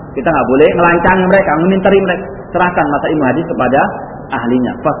ulamanya. Kita nggak boleh melancangi mereka, memintari mereka. Serahkan masalah ilmu hadis kepada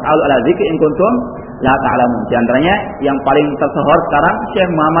ahlinya. Fas'alu ala dzikri in kuntum la ta'lamun. Di antaranya yang paling tersohor sekarang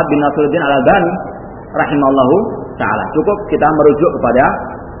Syekh Muhammad bin Nasruddin Al-Albani rahimallahu taala. Cukup kita merujuk kepada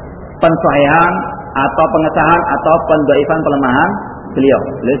pensahihan atau pengesahan atau pendhaifan pelemahan beliau.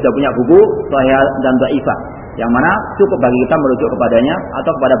 Beliau sudah punya buku Sahih dan Dhaifah, yang mana cukup bagi kita merujuk kepadanya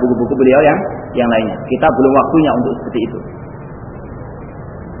atau kepada buku-buku beliau yang lainnya. Kita belum waktunya untuk seperti itu.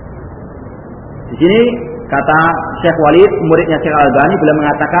 Di sini kata Syekh Walid, muridnya Syekh Al-Albani, beliau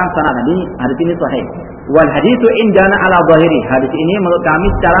mengatakan sanad hadis ini sahih. Wal haditsu indana ala dhahiri. Hadis ini menurut kami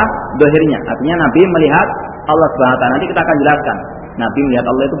secara zahirnya, artinya Nabi melihat Allah Subhanahu wa taala. Nanti kita akan jelaskan Nabi melihat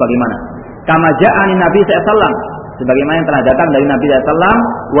Allah itu bagaimana. Kama ja'ani Nabi sallallahu alaihi wasallam, sebagaimana yang telah datang dari Nabi sallallahu alaihi wasallam,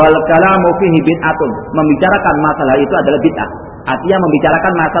 wal kalamu fihi bid'atun. Membicarakan masalah itu adalah bid'ah. Artinya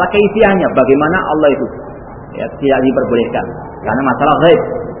membicarakan masalah keifiahnya, bagaimana Allah itu. Ya, tidak diperbolehkan karena masalah ghaib.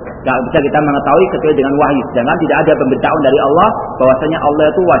 Tidak bisa kita mengetahui kecuali dengan wahyu. Jangan tidak ada pemberitahuan dari Allah bahwasanya Allah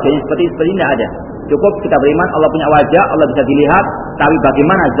itu wajahnya seperti ini, tidak ada. Cukup kita beriman Allah punya wajah, Allah bisa dilihat, tapi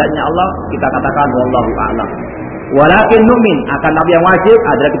bagaimana zatnya Allah kita katakan wallahu a'lam. Walakin nu'min, akan tapi yang wajib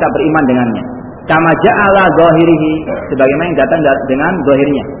adalah kita beriman dengannya. Kama ja'ala zahirihi, sebagaimana yang datang dengan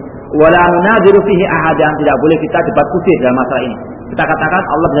zahirnya. Wala nunadiru fihi ahadan, tidak boleh kita debat kusir dalam masalah ini. Kita katakan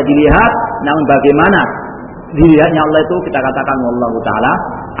Allah bisa dilihat, namun bagaimana dilihatnya Allah itu kita katakan wallahu taala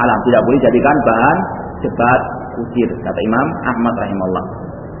alam, tidak boleh jadikan bahan debat kusir, kata Imam Ahmad rahimahullah.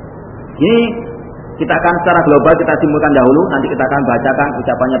 Ini kita akan secara global kita simpulkan dahulu, nanti kita akan bacakan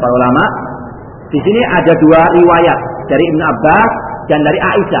ucapannya para ulama. Di sini ada dua riwayat dari Ibnu Abbas dan dari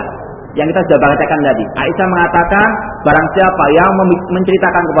Aisyah yang kita sudah bacakan tadi. Aisyah mengatakan, barang siapa yang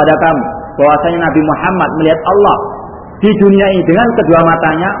menceritakan kepada kamu bahwasanya Nabi Muhammad melihat Allah di dunia ini dengan kedua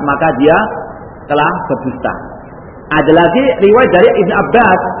matanya, maka dia telah berdusta. Ada lagi riwayat dari Ibnu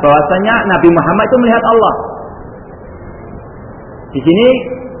Abbas bahwasanya Nabi Muhammad itu melihat Allah. Di sini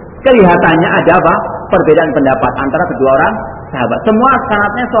kelihatannya ada apa? Perbedaan pendapat antara kedua orang sahabat. Semua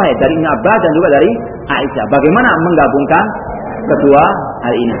sanadnya sahih dari Ibnu Abbas dan juga dari Aisyah. Bagaimana menggabungkan kedua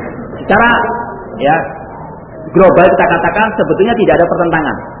hal ini? Secara ya global kita katakan sebetulnya tidak ada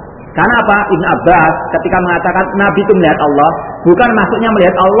pertentangan. Karena apa? Ibnu Abbas ketika mengatakan Nabi itu melihat Allah, bukan maksudnya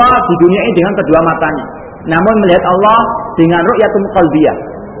melihat Allah di dunia ini dengan kedua matanya, namun melihat Allah dengan ru'yatul qalbiyah,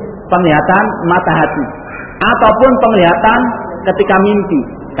 penglihatan mata hati, ataupun penglihatan ketika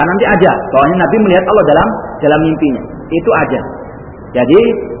mimpi. Karena nanti ada bahwa Nabi melihat Allah dalam mimpinya. Itu ada. Jadi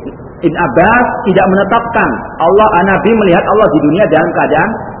Ibnu Abbas tidak menetapkan Nabi melihat Allah di dunia dalam keadaan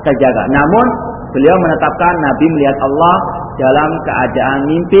terjaga. Namun beliau menetapkan Nabi melihat Allah dalam keadaan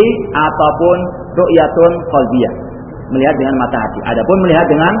mimpi ataupun ru'yatun qalbiyah, melihat dengan mata hati. Adapun melihat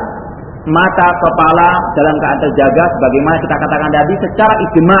dengan mata kepala dalam keadaan terjaga, sebagaimana kita katakan tadi, secara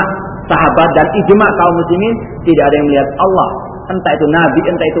ijma sahabat dan ijma kaum muslimin tidak ada yang melihat Allah, entah itu nabi,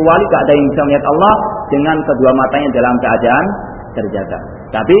 entah itu wali, tidak ada yang bisa melihat Allah dengan kedua matanya dalam keadaan terjaga.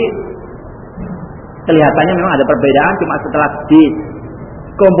 Tapi kelihatannya memang ada perbedaan, cuma setelah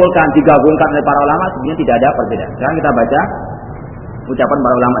dikumpulkan, digabungkan oleh para ulama, sebenarnya tidak ada perbedaan. Sekarang kita baca ucapan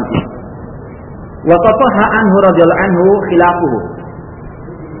para ulama ini. Wa qafaha anhu radhiyallahu anhu khilafuhu.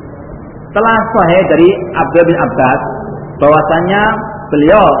 Telah sahih dari Abdullah bin Abbas bahwasanya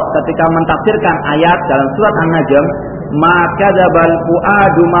beliau ketika mentafsirkan ayat dalam surat An-Najm, maka dzabal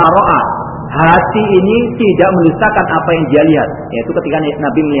fuadu ma ra'a, hati ini tidak mendustakan apa yang dia lihat, yaitu ketika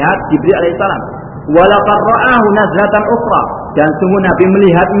Nabi melihat Jibril alaihissalam. Walaqad ra'ahu nazratan ukhra, dan sungguh Nabi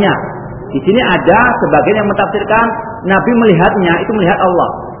melihatnya. Di sini ada sebagian yang mentafsirkan Nabi melihatnya itu melihat Allah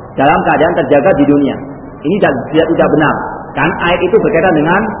dalam keadaan terjaga di dunia. Ini tidak benar. Kan ayat itu berkaitan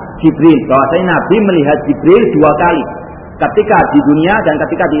dengan Jibril, bahwasanya Nabi melihat Jibril 2 kali. Ketika di dunia dan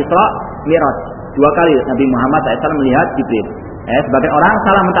ketika di Isra Mi'raj. 2 kali Nabi Muhammad SAW melihat Jibril. Sebagian orang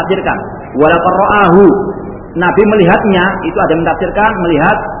salah mentafsirkan. Walaqad ra'ahu, Nabi melihatnya, itu ada yang mentafsirkan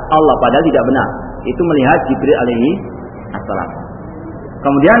melihat Allah, padahal tidak benar. Itu melihat Jibril alaihi assalam.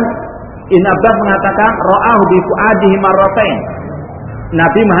 Kemudian Ibn Abbas mengatakan ra'ahu bi fuadihi marratain.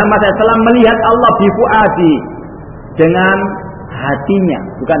 Nabi Muhammad SAW melihat Allah bi fuadi, dengan hatinya,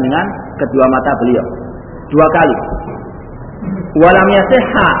 bukan dengan kedua mata beliau. 2 kali. Walam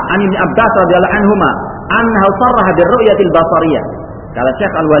yasihha an Ibn Abbas radhiyallahu anhuma annahu sarraha bi ru'yatil basariyah. Kalau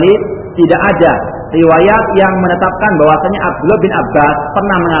Syekh Al-Walid, tidak ada riwayat yang menetapkan bahwasanya Abdullah bin Abbas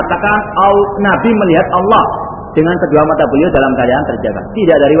pernah mengatakan Nabi melihat Allah dengan kedua mata beliau dalam keadaan terjaga.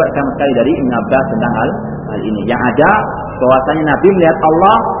 Tidak ada riwayat sama sekali dari Ibn Abbas tentang hal ini. Yang ada bahwasanya Nabi melihat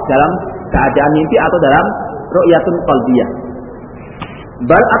Allah dalam keadaan mimpi atau dalam ru'yatun qalbiyah.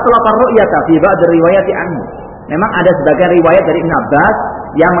 Bal atlaqa ru'yata fi ba'd riwayati anhu. Memang ada sebagian riwayat dari Ibn Abbas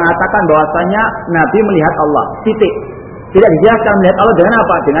yang mengatakan bahwasanya Nabi melihat Allah. Titik. Tidak dijelaskan melihat Allah dengan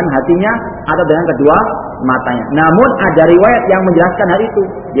apa? Dengan hatinya atau dengan kedua matanya. Namun ada riwayat yang menjelaskan hal itu,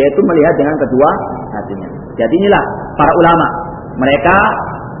 yaitu melihat dengan kedua hatinya. Jadi inilah para ulama. Mereka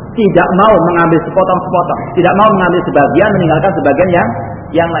tidak mau mengambil sepotong-sepotong, tidak mau mengambil sebagian, meninggalkan sebagian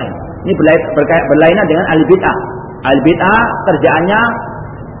yang lain. Ini berlainan dengan al-bid'ah. Al-bid'ah kerjaannya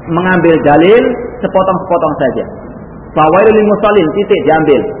mengambil dalil sepotong-sepotong saja. Fawailul lil musallin, titik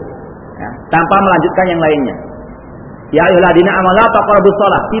diambil, ya, tanpa melanjutkan yang lainnya. Ya ayyuhalladzina amanu la taqrabus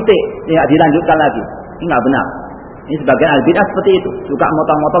shalah, titik, ya dilanjutkan lagi. Ini enggak benar. Ini sebagian al-bid'ah seperti itu, suka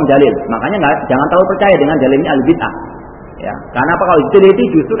motong-motong dalil. Makanya jangan terlalu percaya dengan dalilnya al-bid'ah. Ya, karena apa, kalau diteliti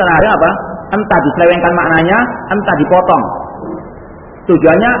justru kadang-kadang apa? Entah diselewengkan maknanya, entah dipotong.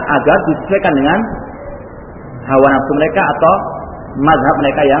 Tujuannya agar disesuaikan dengan hawa nafsu mereka atau mazhab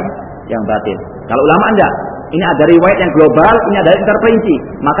mereka yang batil. Kalau ulama enggak, ini ada riwayat yang global, ini ada yang terperinci,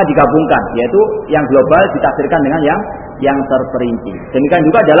 maka digabungkan, yaitu yang global ditafsirkan dengan yang terperinci. Demikian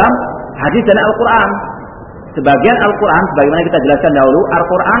juga dalam hadis dan Al-Quran. Sebagian Al-Quran, sebagaimana kita jelaskan dahulu,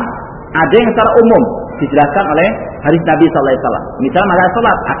 Al-Quran ada yang secara umum dijelaskan oleh hadis Nabi SAW. Misalnya masalah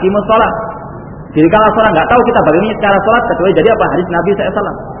sholat, aqimus sholat. Jadi kalau sholat nggak tahu kita bagaimana cara sholat kecuali jadi apa? Hadis Nabi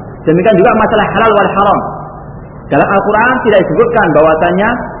SAW. Demikian juga masalah halal wal haram. Dalam Al-Quran tidak disebutkan bahwasanya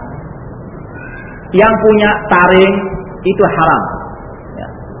yang punya taring itu haram. Ya.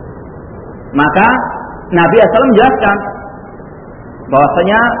 Maka Nabi SAW menjelaskan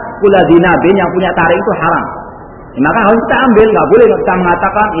bahwasanya kuladina bin yang punya taring itu haram. Maka harus kita ambil, nggak boleh kita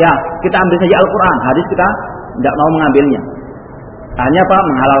mengatakan ya kita ambil saja Al-Quran, hadis kita tidak mau mengambilnya. Hanya apa?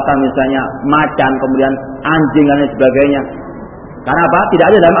 Menghalalkan misalnya macan, kemudian anjing dan lain sebagainya. Karena apa? Tidak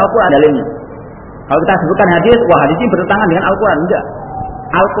ada dalam Al-Quran dalilnya. Kalau kita sebutkan hadis, wah hadis ini bertentangan dengan Al-Quran, enggak.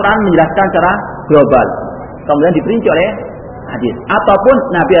 Al-Quran menjelaskan secara global, kemudian diperinci oleh hadis. Ataupun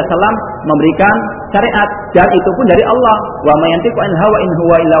Nabi SAW memberikan syariat, dan itu pun dari Allah. Wa ma yantiqu anil hawa in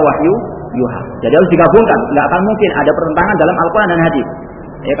huwa illa wahyu yuha. Jadi harus digabungkan. Enggak akan mungkin ada pertentangan dalam Al-Quran dan hadis.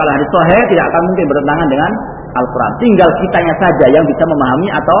 Ya, kalau hadis sahih tidak akan mungkin bertentangan dengan Al-Quran. Tinggal kitanya saja yang bisa memahami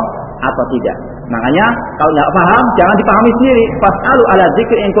atau tidak. Makanya kalau tidak paham jangan dipahami sendiri. Fas'alu ala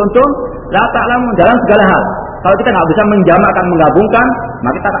dzikri in kuntum la ta'lamun, dalam segala hal. Kalau kita nggak bisa menjamakkan, menggabungkan,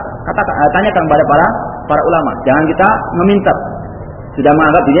 maka kita tanyakan kepada para ulama. Jangan kita meminta. Sudah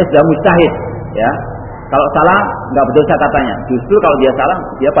menganggap dirinya sudah mujtahid, ya. Kalau salah nggak berdosa katanya. Justru kalau dia salah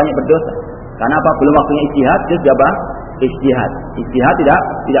dia banyak berdosa. Karena apa? Belum waktunya ijtihad, dia sudah ijtihad. Ijtihad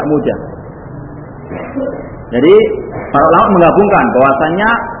tidak mudah. Jadi para ulama menggabungkan bahwasanya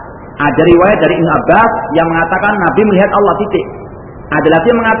ada riwayat dari Ibn Abbas yang mengatakan Nabi melihat Allah, titik. Ada lagi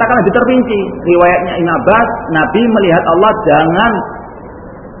yang mengatakan lebih terperinci. Riwayatnya Ibn Abbas, Nabi melihat Allah dengan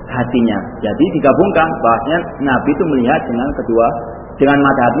hatinya. Jadi digabungkan bahwasanya Nabi itu melihat dengan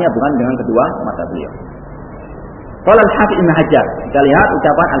mata hatinya, bukan dengan kedua mata beliau. Qala Al-Hafidz Ibn Hajar. Kita lihat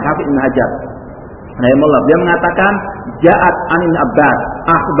ucapan Al-Hafidz Ibn Hajar rahimahullah. Dia mengatakan ja'at an Ibn Abbas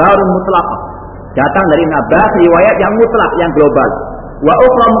akhbarun mutlaqah. Datang dari Ibn Abbas riwayat yang mutlak, yang global. Wa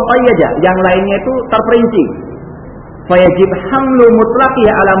ukhra muqayyadah, yang lainnya itu terperinci. Fayajib hamlu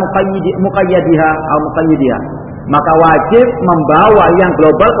mutlaqiha ala muqayyadiha atau muqayyidiha. Maka wajib membawa yang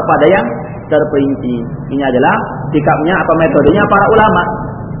global kepada yang terperinci. Ini adalah sikapnya atau metodenya para ulama.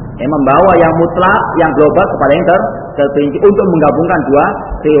 Membawa yang mutlak, yang global kepada yang terperinci untuk menggabungkan dua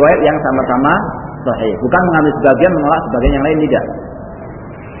riwayat yang sama-sama sahih, bukan mengambil sebagian menolak sebagian yang lain, tidak.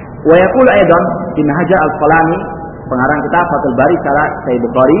 Wa yaqulu aidan Ibnu Hajar Al-Asqalani, pengarang kitab Fathul Bari Syarah Sahih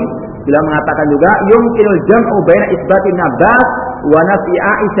Bukhari, bila mengatakan juga yumkinul jam'u baina isbatin Abbas wa nafi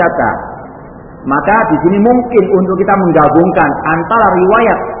Aisyah. Maka di sini mungkin untuk kita menggabungkan antara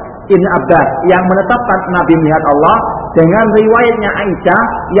riwayat Ibnu Abbas yang menetapkan Nabi melihat Allah dengan riwayatnya Aisyah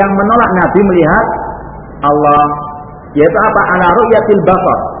yang menolak Nabi melihat Allah, yaitu apa? Ala ru'yatil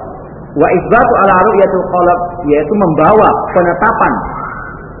basar wa isbatu ala ru'yatil qalb, yaitu membawa penetapan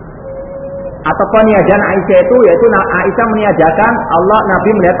atau peniadaan Aisyah itu, yaitu Aisyah meniadakan Allah, Nabi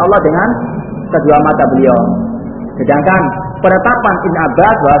melihat Allah dengan kedua mata beliau. Sedangkan penetapan Ibnu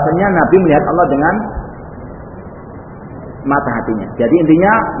Abbas bahwasanya Nabi melihat Allah dengan mata hatinya. Jadi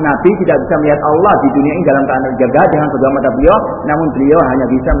intinya Nabi tidak bisa melihat Allah di dunia ini dalam keadaan terjaga dengan kedua mata beliau, namun beliau hanya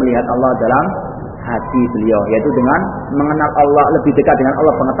bisa melihat Allah dalam hati beliau, yaitu dengan mengenal Allah, lebih dekat dengan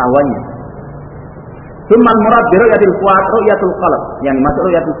Allah pengetahuannya. Tsummal murad bi ru'yatil fuad ru'yatul qalb. Yang dimaksud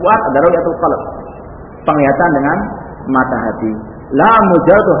ru'yatul fuad adalah ru'yatul qalb, penglihatan dengan mata hati. La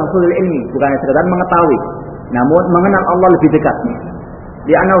mujarradu hasulil ilmi, bukan sekedar mengetahui, namun mengenal Allah lebih dekat.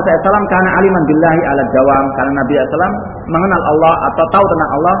 Di anna Rasulullah kana aliman billahi ala dawam, karena Nabi sallallahu mengenal Allah atau tahu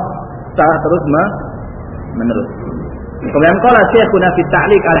tentang Allah secara terus menerus. Kemudian qala Syekhuna fi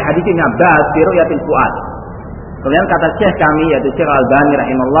ta'liq al-hadits Ibnu Abbas fi ru'yatil fuad. Kemudian kata Syekh kami yaitu Syekh Al-Albani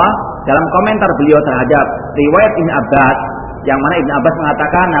rahimahullah dalam komentar beliau terhadap riwayat Ibnu Abbas, yang mana Ibnu Abbas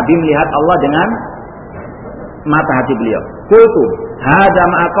mengatakan Nabi melihat Allah dengan mata hati beliau. Qultu hadza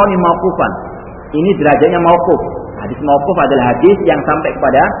ma'aqani mauqufan. Ini derajatnya mauquf. Hadis mauquf adalah hadis yang sampai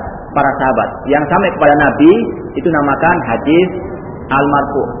kepada para sahabat. Yang sampai kepada Nabi itu namakan hadis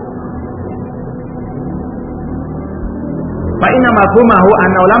al-marfu'. Fa inna mafhumahu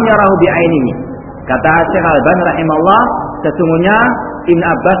annahu lam yarahu bi'ainihi. Kata Syekh Al-Albani rahimahullah, sesungguhnya Ibnu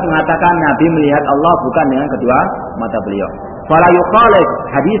Abbas mengatakan Nabi melihat Allah bukan dengan kedua mata beliau. Fala yukhalif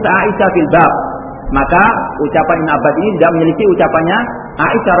hadis Aisyah fil bab. Maka ucapan Ibnu Abbas ini tidak memiliki ucapannya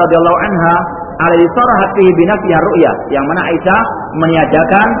Aisyah radhiyallahu anha alladhi sarahat fihi bi nafiy ru'ya, yang mana Aisyah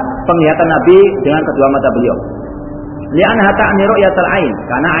meniadakan penglihatan Nabi dengan kedua mata beliau. Li'anha ta'ni ru'yatul ain,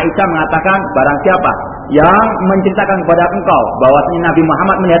 karena Aisyah mengatakan barang siapa yang menceritakan kepada engkau bahwasanya Nabi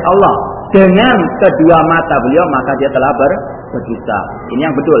Muhammad melihat Allah dengan kedua mata beliau, maka dia telah berdusta. Ini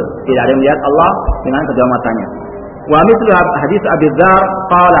yang betul, tidak ada yang melihat Allah dengan kedua matanya. Wa mithlu hadis Abi Dzar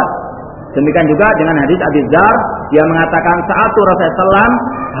qalat, demikian juga dengan hadis Abi Dzar, dia mengatakan sa'atu Rasulullah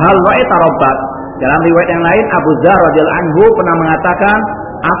hal ra'aita rabbak. Dalam riwayat yang lain Abu Dzar radhiyallahu anhu pernah mengatakan,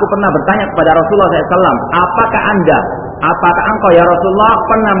 aku pernah bertanya kepada Rasulullah SAW, apakah engkau ya Rasulullah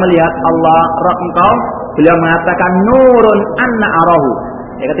pernah melihat Allah Rabb engkau? Beliau mengatakan nurun anna arahu.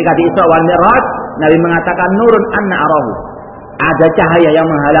 Ya, ketika di Isra wal Mi'raj Nabi mengatakan nurun anna arahu, ada cahaya yang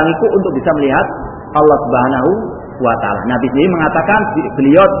menghalangiku untuk bisa melihat Allah Subhanahu wa ta'ala. Nabi sendiri mengatakan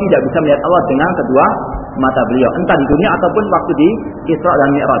beliau tidak bisa melihat Allah dengan kedua mata beliau, entah di dunia ataupun waktu di Isra dan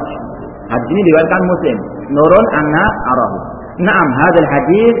Mi'raj. Hadis ini diriwayatkan Muslim, nurun anna arahu. Naam, hadzal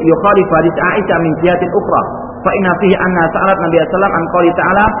hadis yukhalif hadis Aisyah min jihatin ukhra. Fa inna fihi anna sa'alat Nabi sallallahu alaihi wasallam an qouli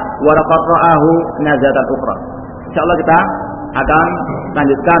ta'ala wa laqad ra'ahu nazatan ukhra. Insyaallah kita akan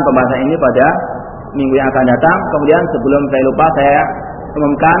lanjutkan pembahasan ini pada minggu yang akan datang. Kemudian sebelum saya lupa, saya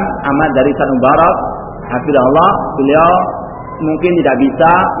umumkan amat dari Ustaz Mubarak hafizahullah. Beliau mungkin tidak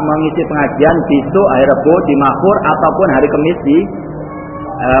bisa mengisi pengajian besok hari Rabu di Mahfur ataupun hari Kamis di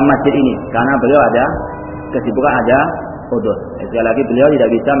masjid ini karena beliau ada kesibukan, ada udzur. Sekali lagi beliau tidak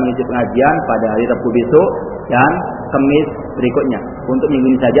bisa mengisi pengajian pada hari Rabu besok dan Kamis berikutnya. Untuk minggu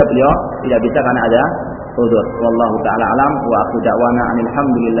ini saja beliau tidak bisa karena ada udzur. Wallahu taala alam wa akhu da'wana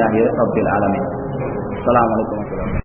alhamdulillahi rabbil alamin. Assalamualaikum warahmatullahi wabarakatuh.